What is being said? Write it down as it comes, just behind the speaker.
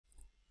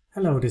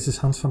Hello, this is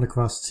Hans van der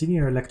Kwast,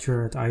 Senior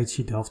Lecturer at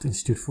IHE Delft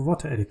Institute for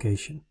Water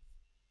Education.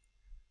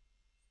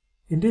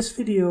 In this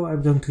video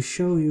I'm going to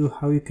show you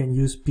how you can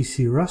use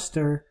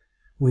PCRaster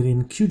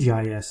within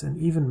QGIS and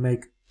even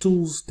make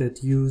tools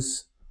that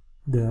use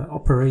the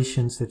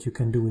operations that you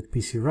can do with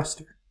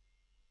PCRaster.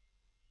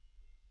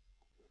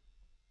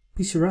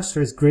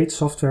 PCRaster is great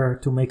software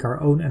to make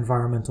our own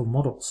environmental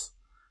models.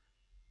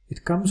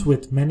 It comes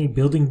with many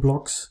building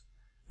blocks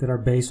that are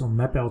based on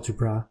map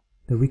algebra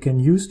that we can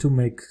use to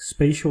make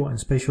spatial and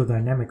spatial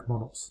dynamic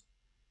models.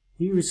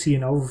 Here you see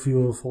an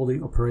overview of all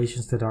the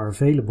operations that are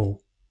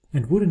available.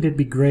 And wouldn't it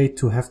be great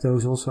to have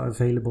those also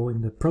available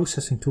in the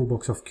processing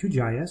toolbox of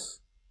QGIS?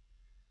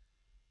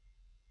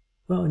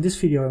 Well, in this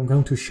video I'm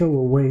going to show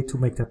a way to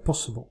make that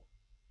possible.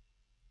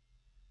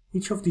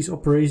 Each of these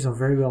operations are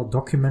very well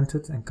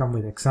documented and come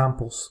with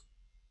examples.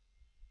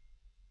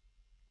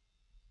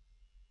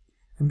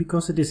 And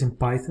because it is in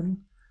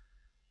Python,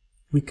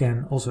 we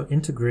can also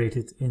integrate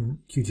it in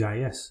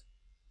QGIS.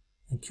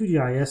 And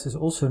QGIS is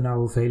also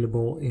now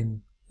available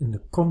in the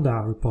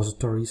conda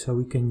repository, so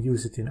we can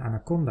use it in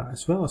Anaconda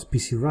as well as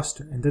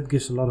PCRaster, and that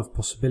gives a lot of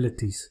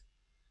possibilities.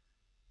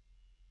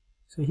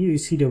 So here you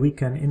see that we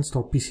can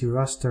install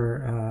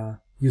PCRaster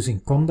using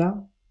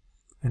conda,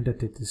 and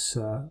that it is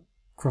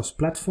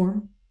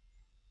cross-platform.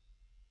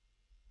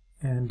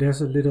 And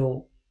there's a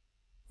little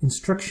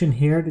instruction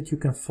here that you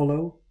can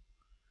follow.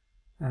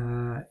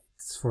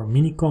 It's for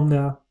mini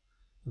conda,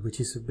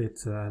 which is a bit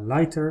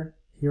lighter.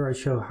 Here I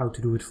show how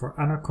to do it for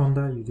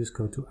Anaconda. You just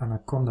go to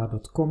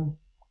anaconda.com,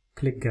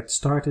 click Get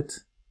Started,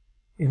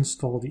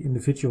 install the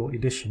individual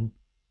edition,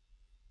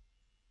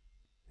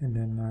 and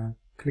then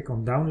click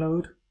on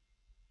Download.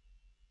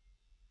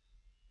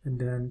 And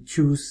then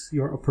choose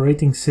your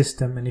operating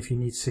system, and if you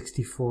need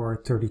 64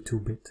 or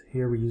 32-bit.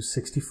 Here we use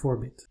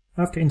 64-bit.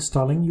 After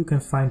installing, you can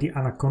find the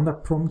Anaconda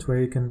prompt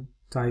where you can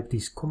type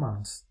these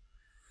commands.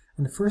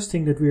 And the first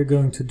thing that we are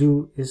going to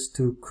do is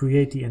to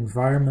create the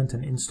environment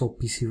and install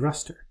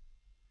PCRaster.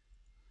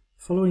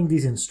 Following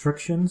these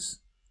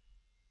instructions,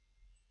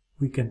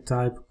 we can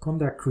type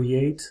conda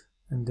create,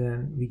 and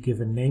then we give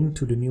a name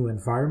to the new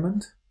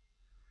environment.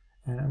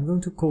 And I'm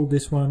going to call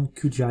this one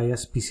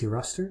QGIS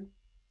PCRaster.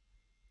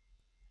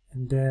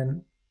 And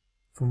then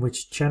from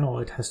which channel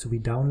it has to be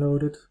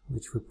downloaded,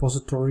 which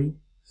repository,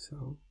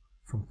 so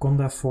from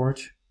Conda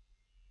Forge.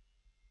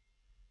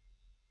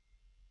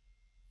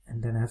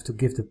 And then I have to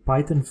give the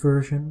Python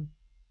version,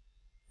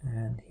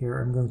 and here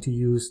I'm going to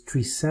use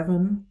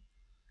 3.7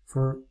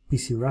 for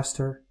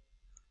PCRaster,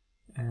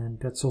 and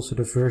that's also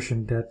the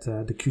version that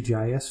the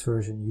QGIS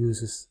version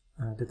uses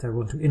that I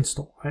want to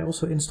install. I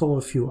also install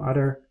a few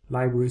other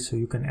libraries, so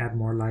you can add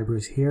more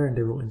libraries here and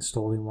they will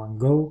install in one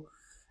go,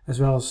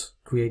 as well as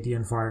create the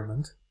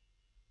environment.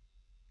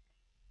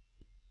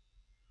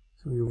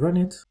 So you run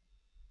it.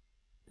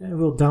 Then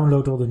we'll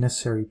download all the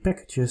necessary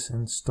packages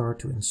and start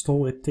to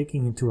install it,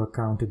 taking into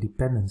account the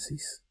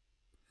dependencies.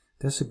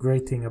 That's a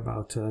great thing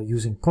about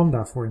using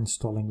conda for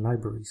installing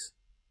libraries.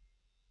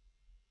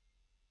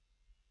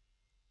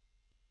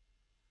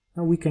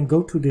 Now we can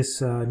go to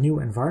this new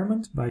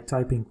environment by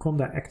typing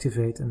conda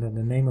activate and then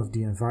the name of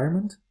the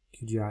environment,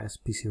 QGIS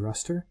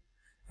PCRaster.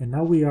 And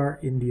now we are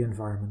in the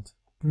environment.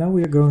 Now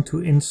we are going to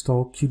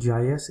install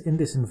QGIS in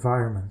this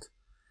environment.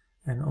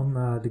 And on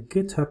the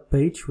GitHub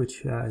page,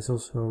 which is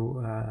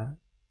also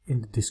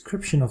in the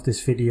description of this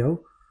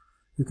video,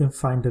 you can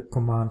find the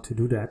command to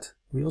do that.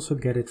 We also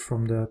get it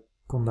from the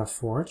Conda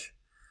Forge.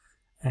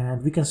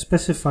 And we can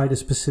specify the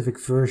specific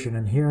version,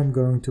 and here I'm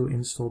going to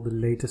install the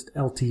latest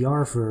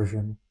LTR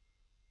version.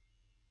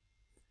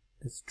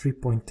 It's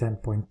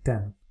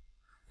 3.10.10.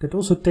 That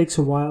also takes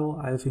a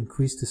while. I've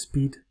increased the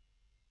speed.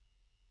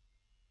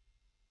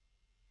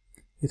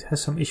 It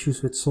has some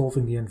issues with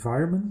solving the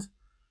environment,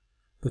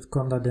 but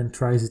conda then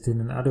tries it in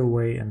another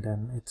way and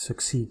then it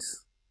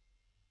succeeds.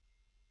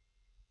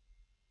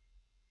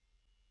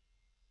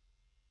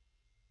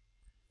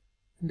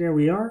 And there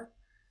we are.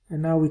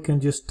 And now we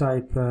can just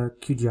type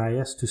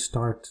QGIS to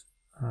start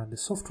the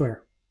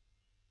software.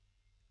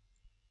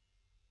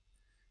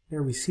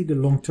 There we see the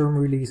long-term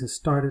release has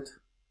started.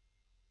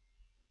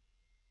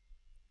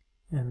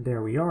 And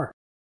there we are.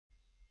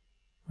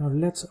 Now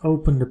let's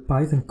open the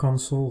Python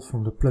console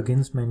from the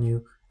plugins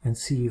menu and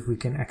see if we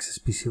can access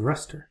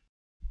PCRaster.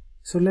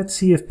 So let's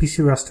see if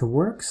PCRaster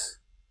works.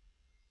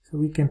 So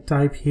we can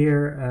type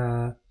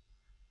here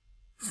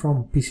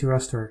from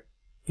PCRaster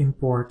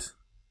import,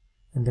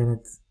 and then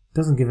it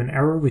doesn't give an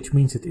error, which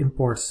means it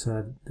imports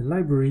the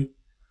library.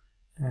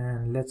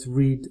 And let's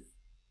read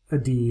a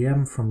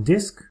DEM from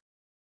disk,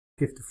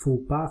 give the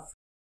full path.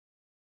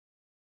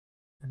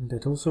 And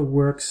that also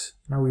works.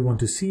 Now we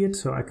want to see it,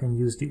 so I can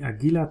use the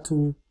Aguila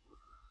tool.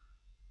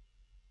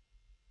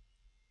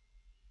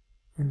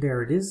 And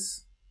there it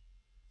is.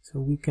 So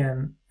we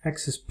can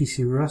access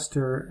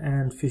PCRaster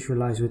and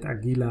visualize with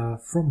Aguila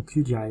from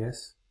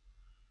QGIS.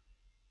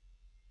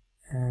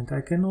 And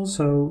I can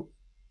also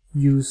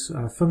use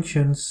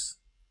functions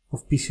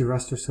of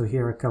PCRaster. So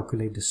here I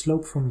calculate the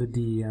slope from the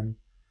DEM,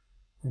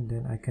 and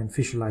then I can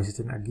visualize it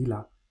in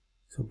Aguila.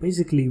 So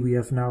basically we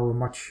have now a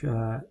much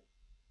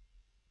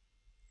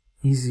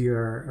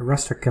easier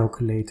raster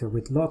calculator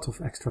with lots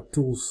of extra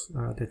tools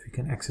that we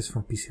can access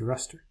from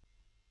PCRaster.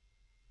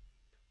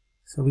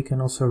 So we can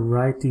also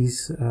write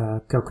these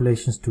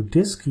calculations to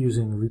disk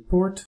using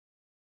report.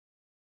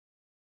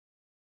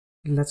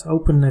 Let's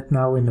open it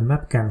now in the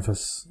map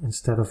canvas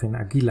instead of in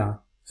Agila.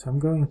 So I'm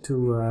going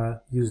to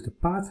use the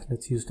path.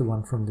 Let's use the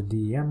one from the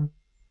DEM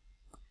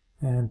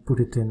and put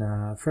it in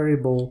a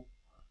variable.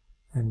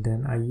 And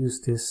then I use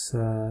this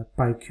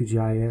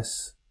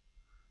PyQGIS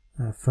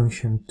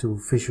function to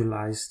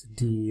visualize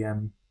the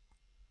DEM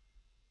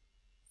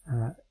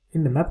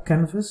in the map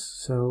canvas.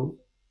 So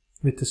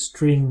with the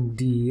string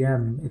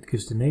DEM, it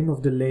gives the name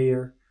of the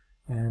layer,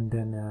 and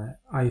then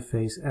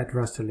iFace add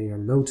raster layer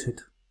loads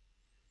it.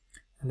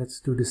 And let's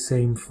do the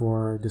same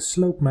for the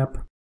slope map.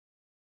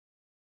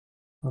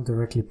 I'll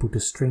directly put a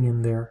string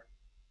in there.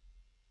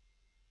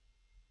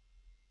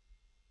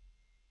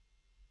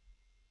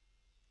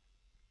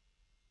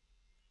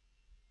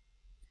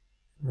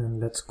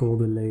 Then let's call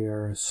the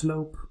layer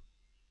slope.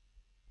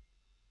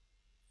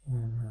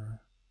 And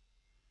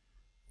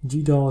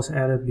GDAL is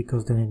added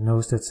because then it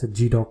knows that's a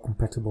GDAL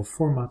compatible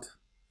format.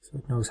 So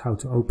it knows how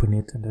to open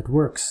it, and that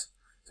works.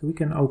 So we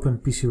can open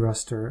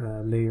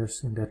PCRaster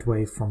layers in that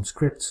way from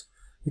scripts.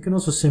 You can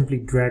also simply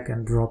drag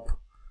and drop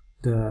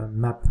the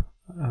map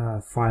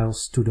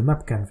files to the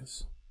map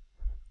canvas.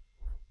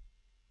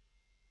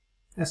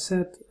 As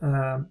said,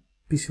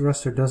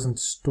 PCRaster doesn't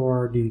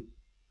store the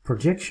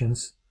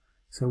projections,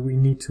 so we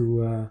need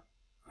to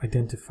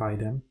identify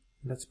them.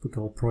 Let's put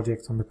our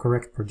project on the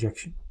correct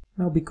projection.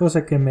 Now, because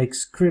I can make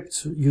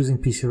scripts using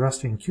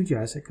PCRaster and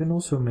QGIS, I can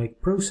also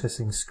make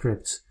processing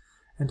scripts.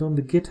 And on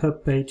the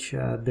GitHub page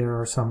there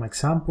are some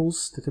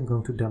examples that I'm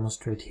going to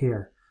demonstrate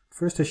here.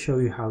 First I show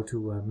you how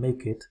to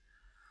make it.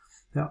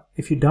 Now,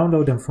 if you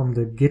download them from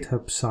the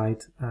GitHub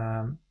site,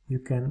 you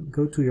can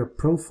go to your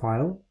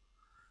profile,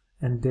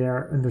 and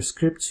there under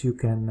scripts you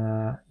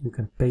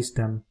can paste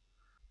them.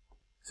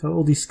 So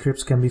all these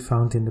scripts can be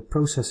found in the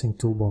processing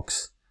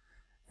toolbox,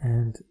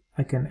 and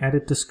I can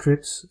edit the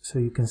scripts so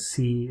you can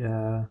see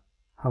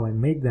how I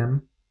make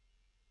them.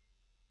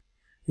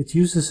 It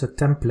uses a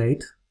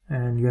template,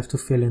 and you have to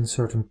fill in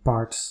certain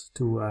parts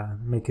to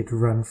make it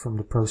run from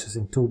the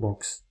processing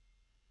toolbox.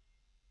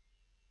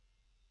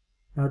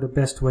 Now the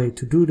best way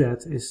to do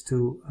that is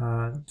to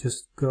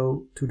just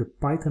go to the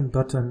Python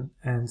button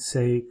and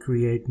say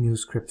create new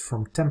script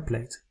from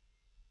template.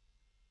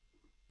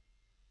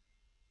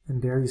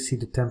 And there you see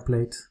the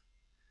template,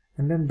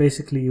 and then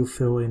basically you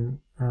fill in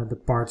the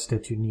parts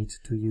that you need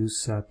to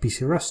use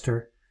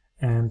PCRaster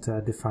and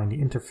define the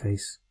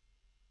interface.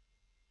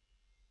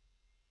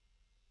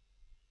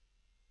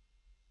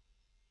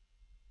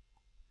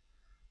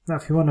 Now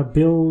if you want to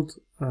build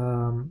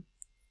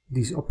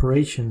these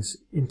operations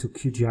into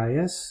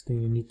QGIS, then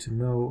you need to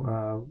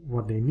know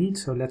what they need.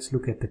 So let's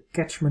look at the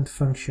catchment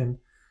function.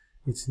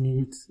 It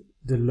needs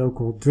the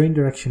local drain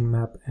direction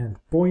map and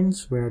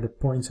points, where the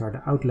points are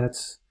the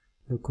outlets.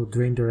 Local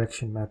drain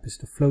direction map is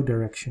the flow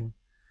direction.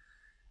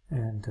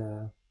 And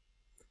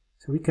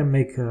so we can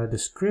make the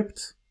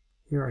script.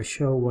 Here I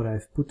show what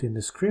I've put in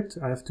the script.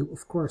 I have to,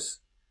 of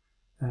course,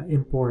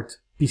 import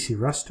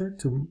PCRaster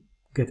to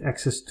get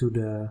access to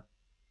the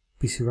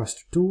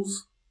PCRaster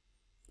tools,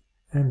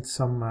 and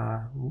some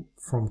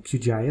from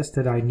QGIS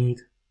that I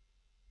need.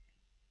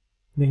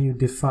 Then you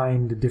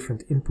define the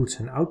different inputs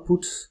and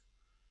outputs.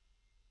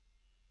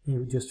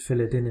 You just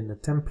fill it in the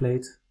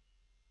template.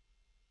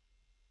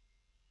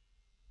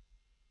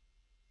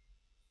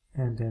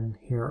 And then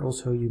here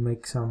also you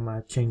make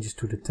some changes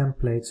to the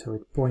template, so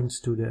it points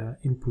to the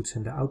inputs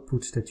and the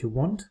outputs that you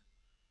want.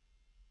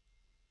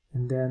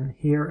 And then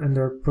here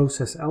under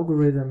process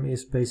algorithm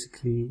is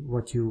basically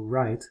what you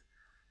write.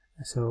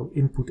 So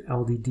input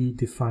LDD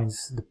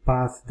defines the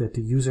path that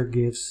the user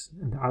gives,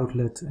 and the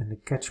outlet and the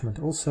catchment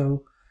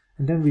also.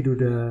 And then we do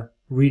the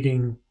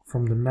reading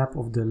from the map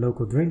of the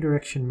local drain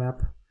direction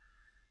map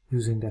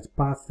using that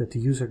path that the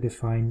user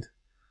defined.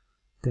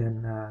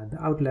 Then the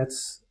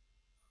outlets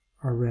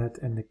are read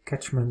and the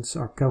catchments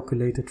are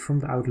calculated from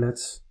the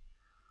outlets.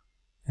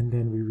 And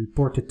then we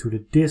report it to the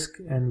disk,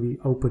 and we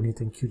open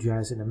it in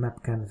QGIS in a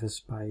map canvas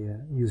by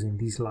using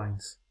these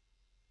lines.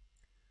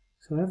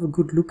 So have a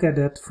good look at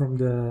that from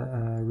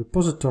the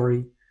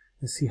repository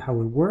and see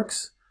how it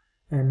works.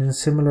 And in a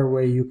similar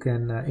way you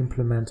can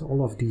implement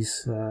all of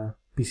these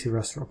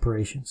PCRaster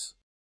operations.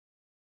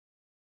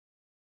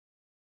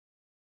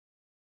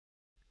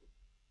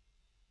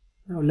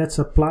 Now let's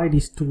apply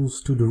these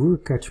tools to the Ruhr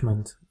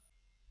catchment.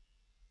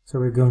 So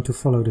we're going to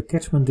follow the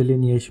catchment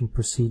delineation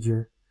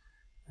procedure.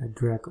 I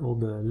drag all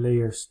the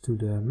layers to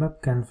the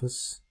map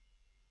canvas.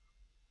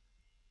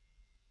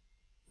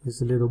 There's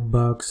a little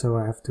bug, so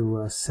I have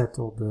to set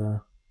all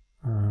the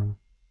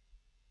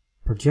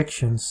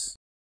projections.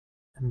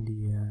 And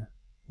the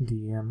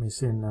DEM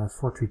is in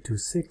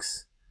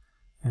 4326,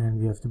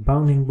 and we have the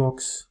bounding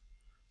box.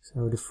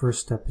 So the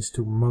first step is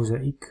to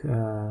mosaic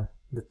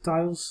the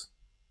tiles.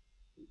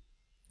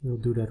 We'll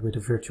do that with a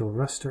virtual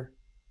raster.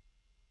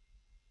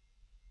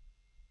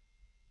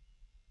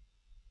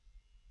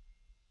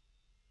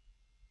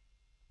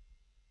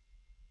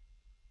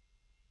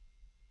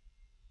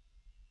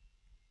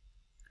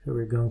 So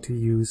we're going to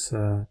use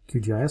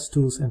QGIS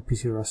tools and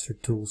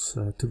PCRaster tools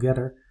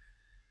together.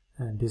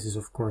 And this is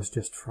of course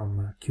just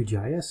from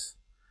QGIS,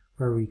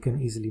 where we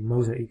can easily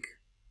mosaic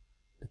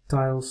the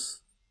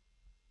tiles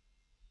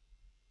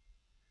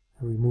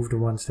and remove the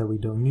ones that we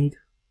don't need.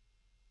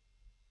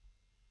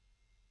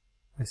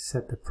 I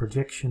set the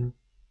projection,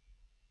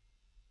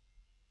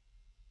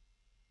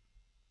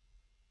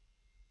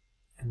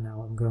 and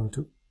now I'm going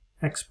to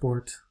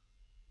export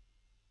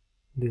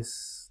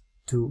this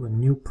to a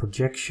new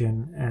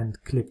projection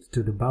and click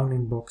to the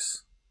bounding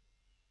box.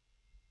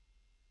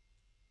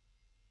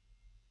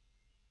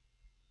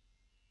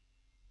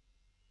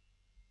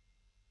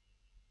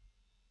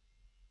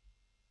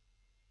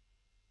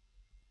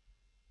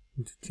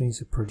 Need to change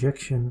the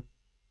projection,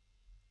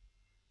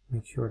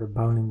 make sure the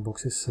bounding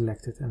box is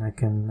selected, and I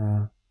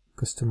can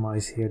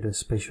customize here the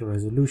spatial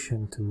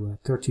resolution to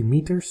 30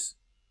 meters.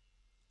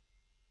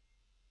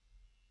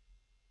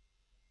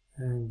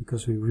 And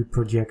because we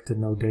reproject the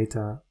no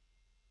data,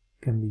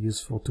 it can be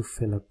useful to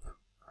fill up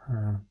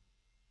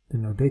the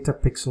no data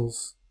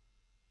pixels.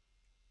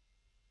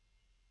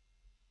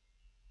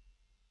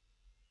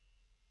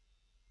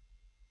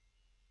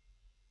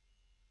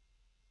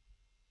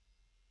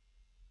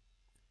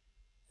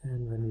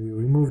 And when we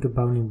remove the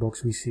bounding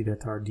box, we see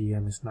that our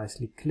DM is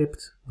nicely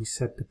clipped. We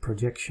set the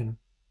projection,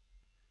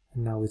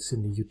 and now it's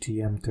in the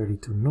UTM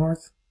 32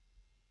 North.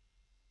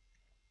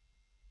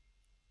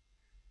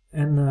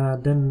 And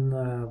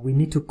then we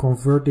need to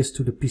convert this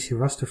to the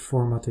PCRaster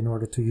format in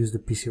order to use the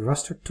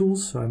PCRaster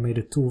tools. So I made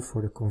a tool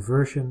for the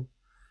conversion,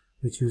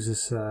 which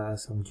uses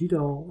some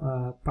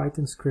GDAL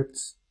Python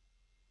scripts.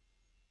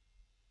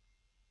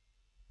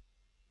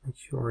 Make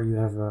sure you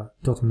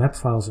have .map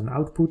files and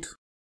output.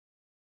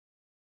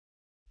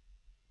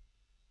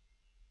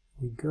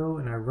 We go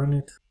and I run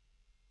it.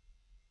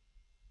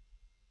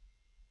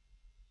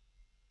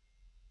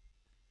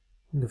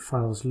 And the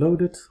file is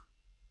loaded.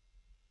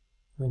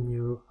 When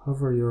you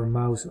hover your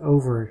mouse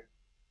over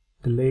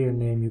the layer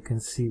name, you can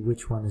see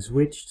which one is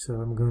which.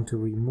 So I'm going to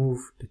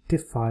remove the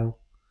TIFF file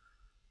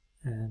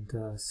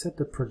and set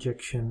the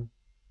projection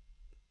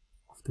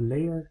of the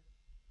layer.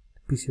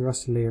 The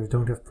PCRaster layers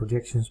don't have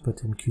projections,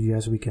 but in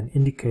QGIS we can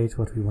indicate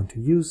what we want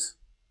to use.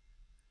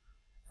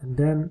 And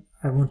then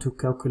I want to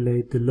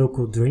calculate the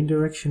local drain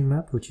direction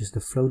map, which is the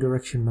flow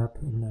direction map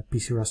in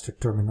PCRaster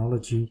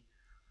terminology.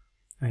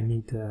 I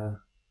need to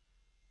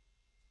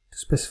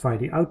specify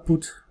the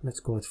output. Let's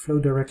call it flow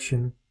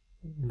direction.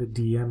 The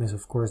DM is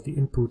of course the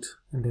input,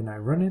 and then I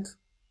run it.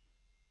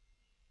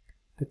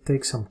 It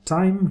takes some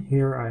time.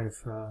 Here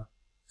I've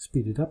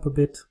speeded up a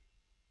bit.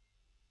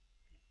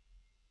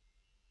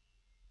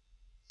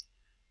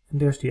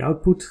 And there's the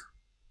output.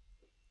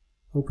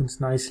 Opens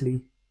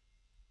nicely.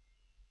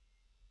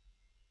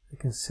 I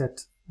can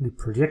set the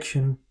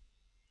projection.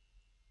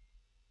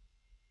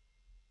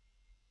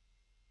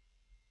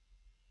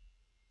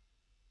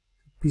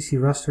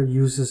 PCRaster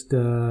uses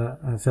the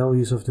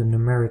values of the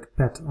numeric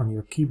pad on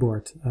your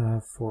keyboard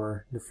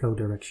for the flow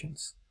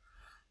directions.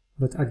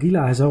 But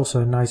Agila has also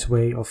a nice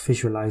way of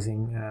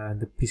visualizing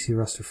the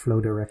PCRaster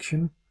flow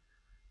direction.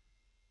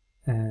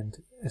 And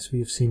as we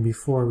have seen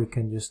before, we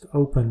can just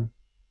open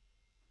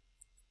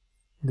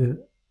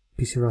the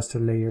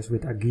PCRaster layers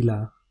with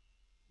Agila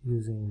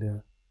using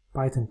the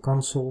Python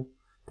console.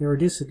 There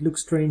it is. It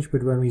looks strange,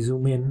 but when we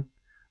zoom in,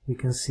 we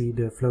can see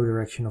the flow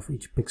direction of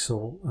each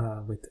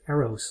pixel with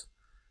arrows.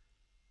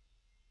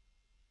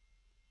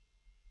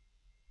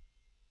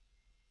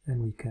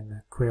 And we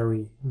can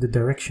query the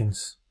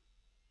directions.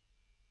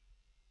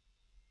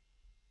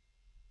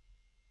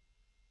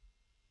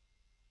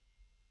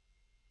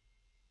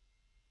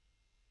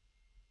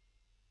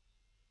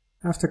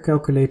 After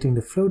calculating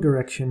the flow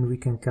direction, we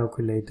can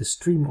calculate the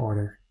stream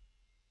order.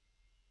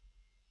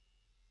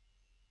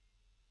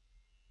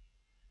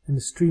 And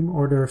the stream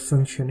order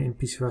function in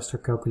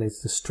PCRaster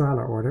calculates the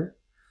Strahler order,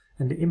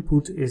 and the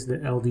input is the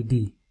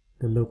LDD,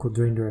 the local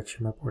drain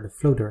direction map or the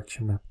flow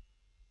direction map.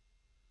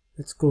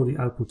 Let's call the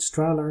output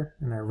Strahler,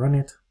 and I run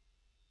it.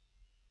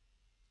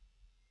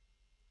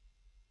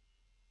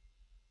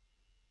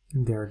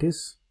 And there it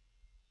is.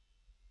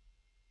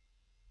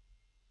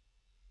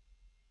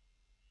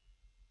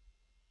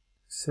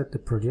 Set the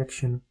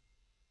projection,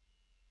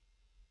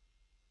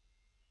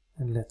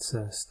 and let's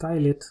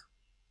style it.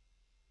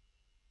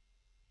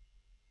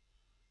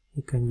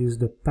 You can use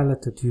the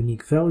paletted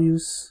unique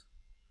values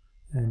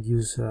and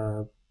use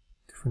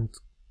different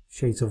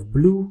shades of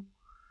blue.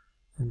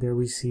 And there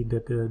we see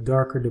that the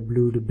darker the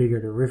blue, the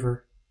bigger the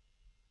river.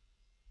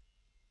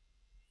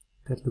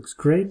 That looks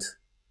great.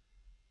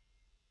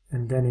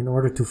 And then in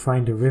order to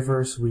find the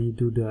rivers, we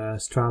do the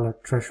Strahler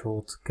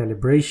threshold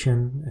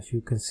calibration, as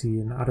you can see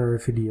in other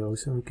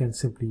videos. And we can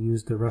simply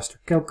use the raster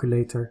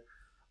calculator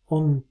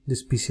on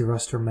this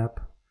PCRaster map.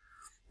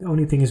 The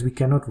only thing is we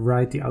cannot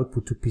write the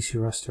output to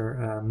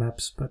PCRaster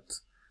maps, but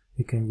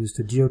we can use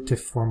the GeoTIFF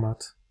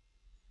format.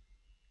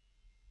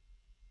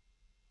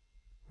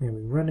 Here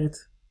we run it.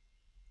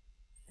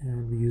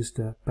 And we use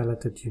the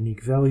paletted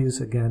unique values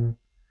again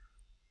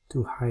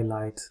to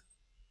highlight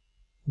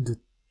the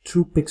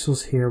 2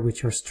 pixels here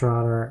which are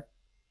Strahler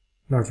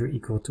larger or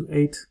equal to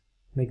 8.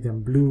 Make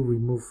them blue,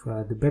 remove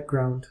the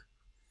background.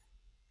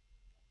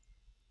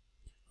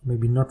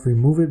 Maybe not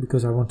remove it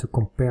because I want to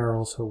compare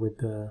also with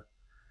the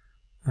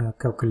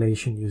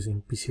calculation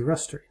using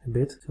PCRaster in a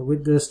bit. So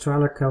with the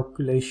Strahler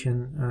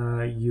calculation,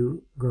 you're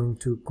going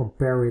to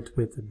compare it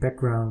with the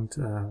background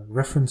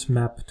reference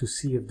map to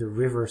see if the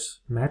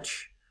rivers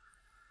match.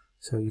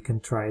 So you can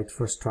try it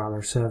for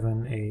Strahler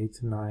 7,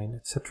 8, 9,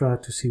 etc.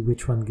 to see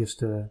which one gives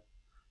the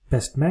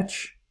best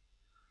match.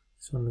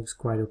 This one looks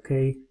quite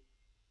okay.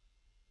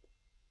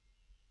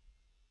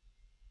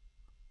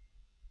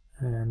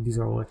 And these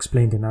are all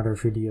explained in other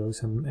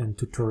videos and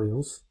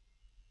tutorials.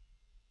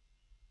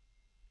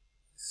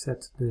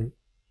 Set the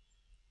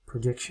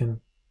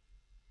projection.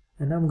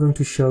 And I'm going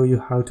to show you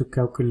how to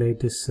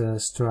calculate this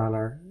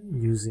Strahler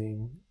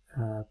using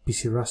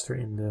PCRaster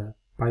in the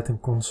Python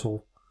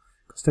console,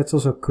 because that's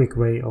also a quick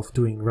way of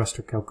doing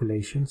raster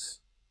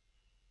calculations.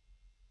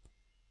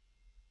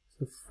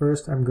 So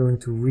first I'm going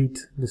to read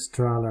the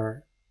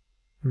Strahler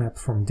map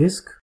from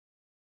disk.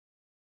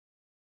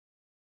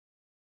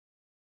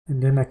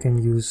 And then I can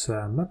use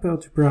map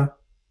algebra.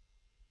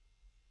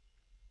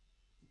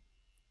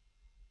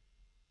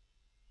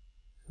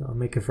 So I'll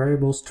make a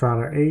variable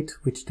Strahler 8,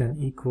 which then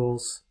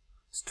equals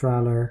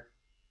Strahler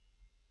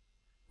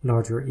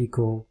larger or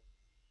equal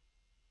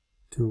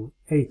to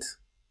 8.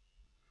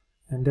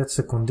 And that's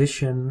a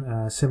condition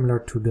similar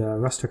to the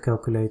raster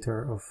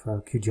calculator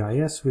of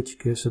QGIS, which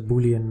gives a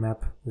Boolean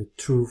map with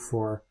true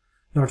for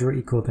larger or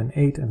equal than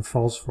 8 and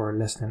false for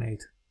less than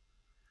 8.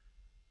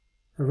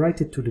 I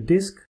write it to the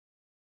disk.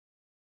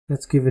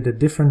 Let's give it a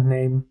different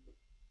name.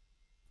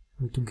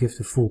 I need to give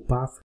the full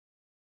path.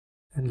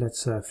 And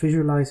let's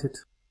visualize it.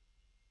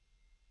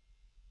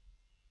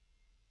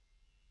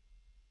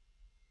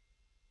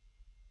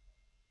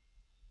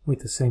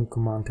 With the same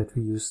command that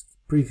we used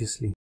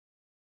previously.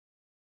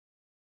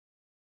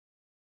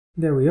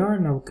 There we are.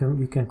 Now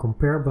we can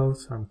compare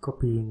both. I'm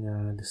copying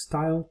the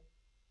style.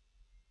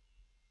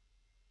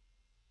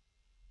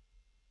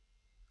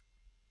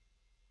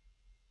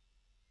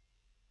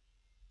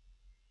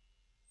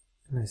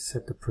 And I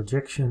set the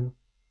projection.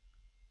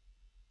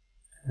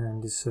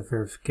 And this is a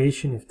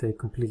verification if they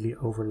completely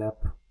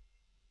overlap.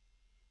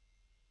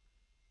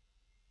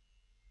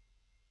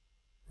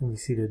 And we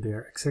see that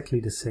they're exactly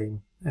the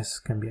same as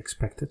can be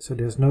expected. So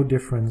there's no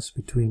difference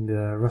between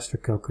the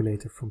raster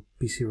calculator from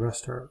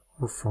PCRaster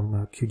or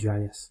from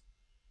QGIS.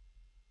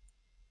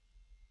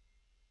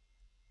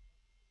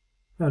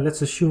 Now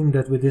let's assume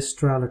that with this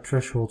Strahler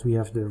threshold we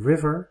have the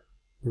river,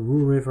 the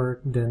Ruhr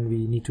River, then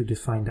we need to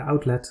define the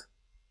outlet.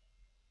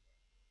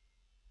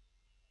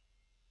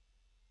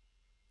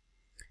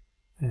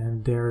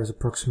 And there is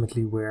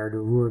approximately where the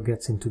Ruhr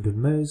gets into the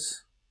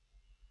Meuse.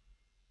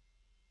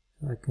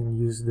 I can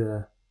use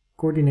the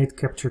coordinate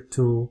capture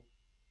tool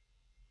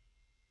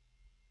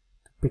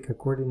to pick a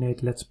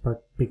coordinate. Let's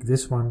pick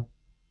this one.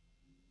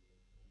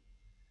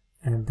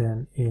 And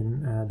then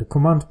in the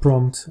command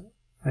prompt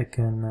I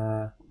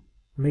can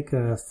make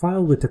a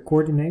file with the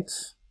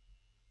coordinates,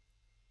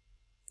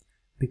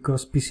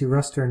 because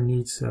PCRaster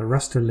needs a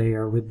raster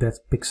layer with that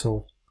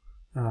pixel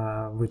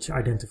which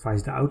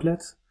identifies the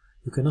outlet.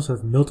 You can also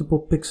have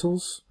multiple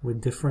pixels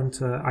with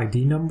different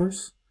ID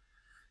numbers.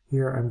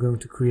 Here I'm going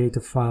to create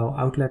a file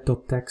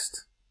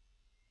outlet.txt,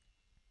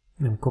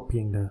 and I'm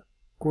copying the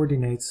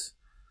coordinates.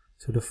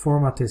 So the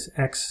format is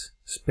x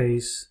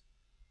space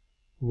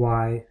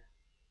y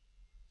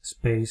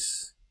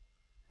space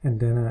and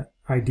then an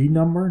ID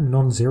number,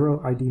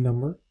 non-zero ID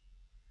number.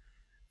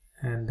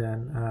 And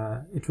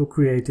then it will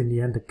create in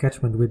the end a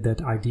catchment with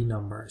that ID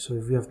number. So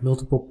if we have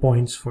multiple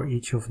points for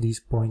each of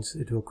these points,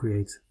 it will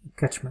create a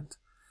catchment.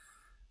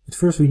 But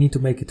first we need to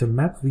make it a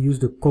map. We use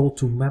the call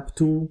to map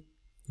tool.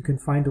 You can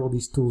find all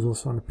these tools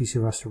also on the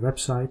PCRaster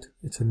website.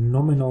 It's a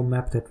nominal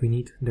map that we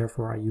need,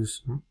 therefore I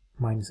use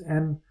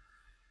 -n.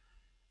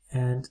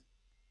 And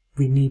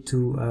we need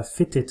to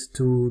fit it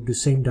to the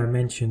same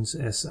dimensions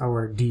as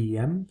our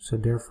DEM. So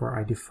therefore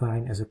I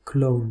define as a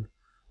clone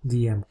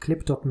DEM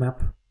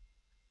clip.map.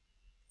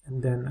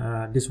 And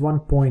then this one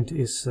point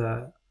is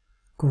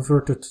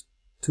converted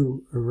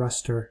to a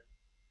raster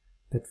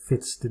that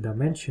fits the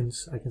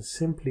dimensions. I can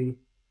simply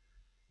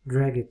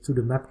drag it to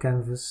the map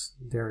canvas.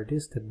 There it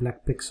is, that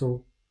black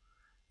pixel.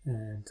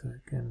 And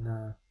I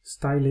can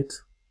style it.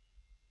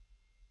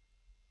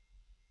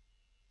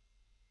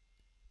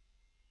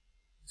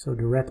 So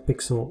the red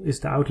pixel is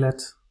the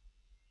outlet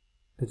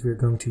that we're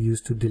going to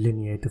use to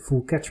delineate the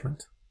full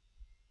catchment.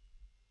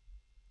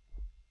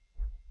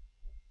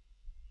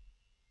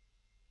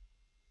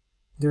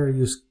 There I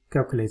use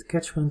calculate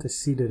catchment. I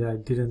see that I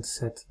didn't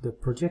set the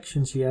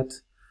projections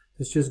yet.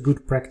 It's just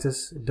good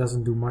practice. It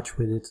doesn't do much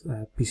with it,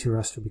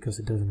 PCRaster, because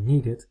it doesn't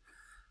need it.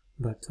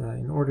 But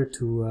in order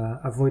to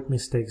avoid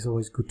mistakes, it's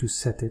always good to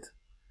set it.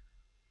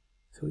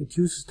 So it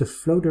uses the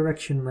flow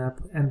direction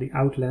map and the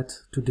outlet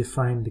to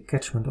define the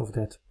catchment of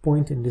that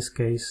point in this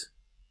case.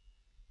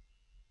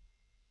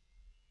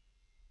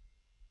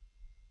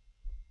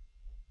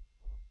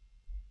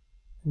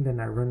 And then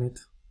I run it.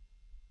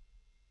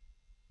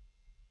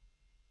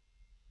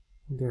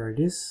 There it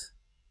is.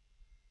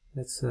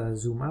 Let's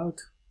zoom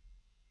out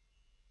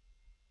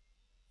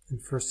and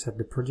first set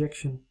the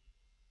projection.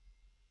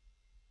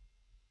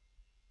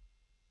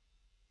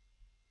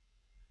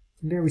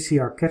 And there we see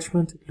our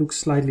catchment. It looks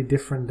slightly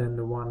different than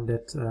the one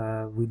that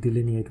we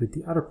delineate with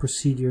the other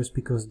procedures,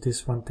 because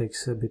this one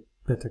takes a bit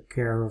better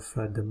care of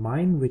the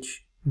mine,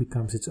 which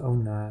becomes its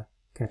own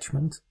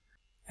catchment.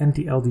 And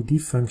the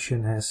LDD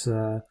function has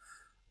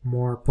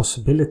more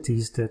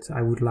possibilities that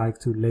I would like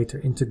to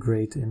later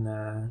integrate in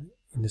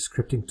the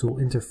scripting tool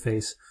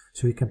interface,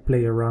 so we can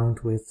play around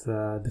with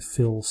the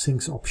fill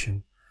sinks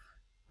option.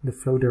 The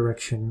flow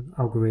direction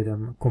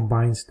algorithm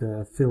combines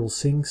the fill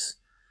sinks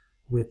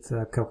with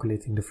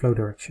calculating the flow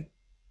direction.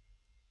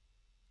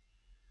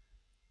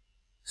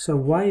 So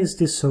why is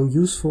this so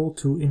useful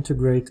to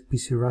integrate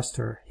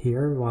PCRaster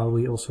here while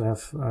we also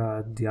have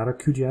the other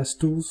QGIS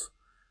tools?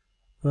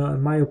 Well,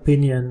 in my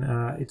opinion,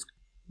 it's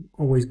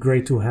always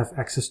great to have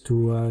access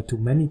to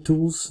many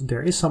tools.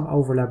 There is some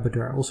overlap, but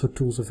there are also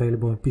tools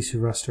available in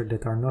PCRaster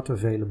that are not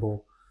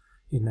available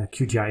in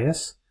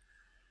QGIS.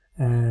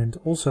 And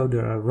also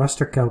the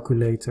raster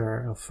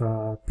calculator of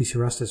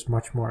PCRaster is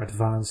much more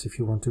advanced if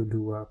you want to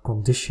do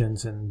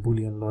conditions and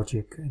Boolean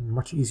logic, and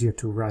much easier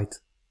to write.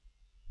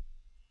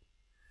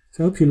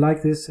 So I hope you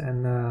like this,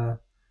 and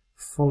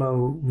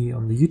follow me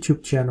on the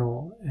YouTube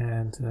channel,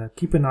 and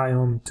keep an eye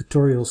on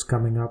tutorials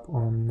coming up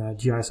on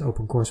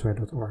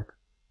gisopencourseware.org.